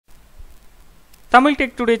Tamil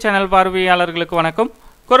tech today channel பார்வையாளர்களுக்கு வணக்கம்.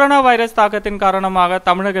 Corona virus தாக்கத்தின் காரணமாக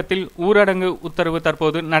தமிழகத்தில் ஊரடங்கு உத்தரவு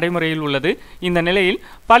தற்போது நடைமுறையில் உள்ளது. இந்த நிலையில்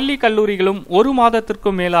பள்ளி கல்லூரிகளும் ஒரு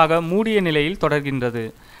மாதத்திற்கும் மேலாக மூடிய நிலையில்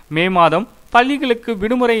தொடர்கின்றது. மே மாதம் பள்ளிகளுக்கு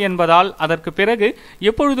விடுமுறை என்பதால் அதற்கு பிறகு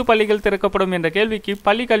எப்பொழுது பள்ளிகள் திறக்கப்படும் என்ற கேள்விக்கு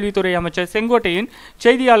பள்ளி கல்வித்துறை அமைச்சர் செங்கோட்டையன்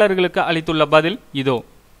செய்தியாளர்களுக்கு அளித்துள்ள பதில் இதோ.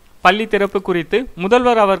 பள்ளி திறப்பு குறித்து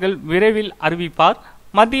முதல்வர் அவர்கள் விரைவில் அறிவிப்பார்.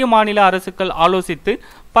 மத்திய மாநில அரசுகள் ஆலோசித்து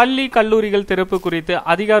பள்ளி கல்லூரிகள் திறப்பு குறித்து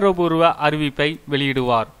அதிகாரப்பூர்வ அறிவிப்பை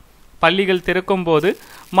வெளியிடுவார். பள்ளிகள் திறக்கும் போது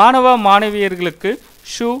மாணவ மாணவியர்களுக்கு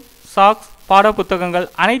ஷூ, சாக்ஸ், பாடப்புத்தகங்கள்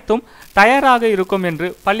அனைத்தும் தயாராக இருக்கும்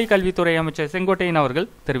என்று பள்ளி கல்வித்துறை அமைச்சர் செங்கோட்டையன் அவர்கள்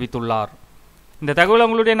தெரிவித்துள்ளார். இந்த தகவல்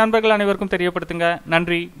உங்களுடைய நண்பர்கள் அனைவருக்கும் தெரியப்படுத்துங்க.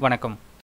 நன்றி, வணக்கம்.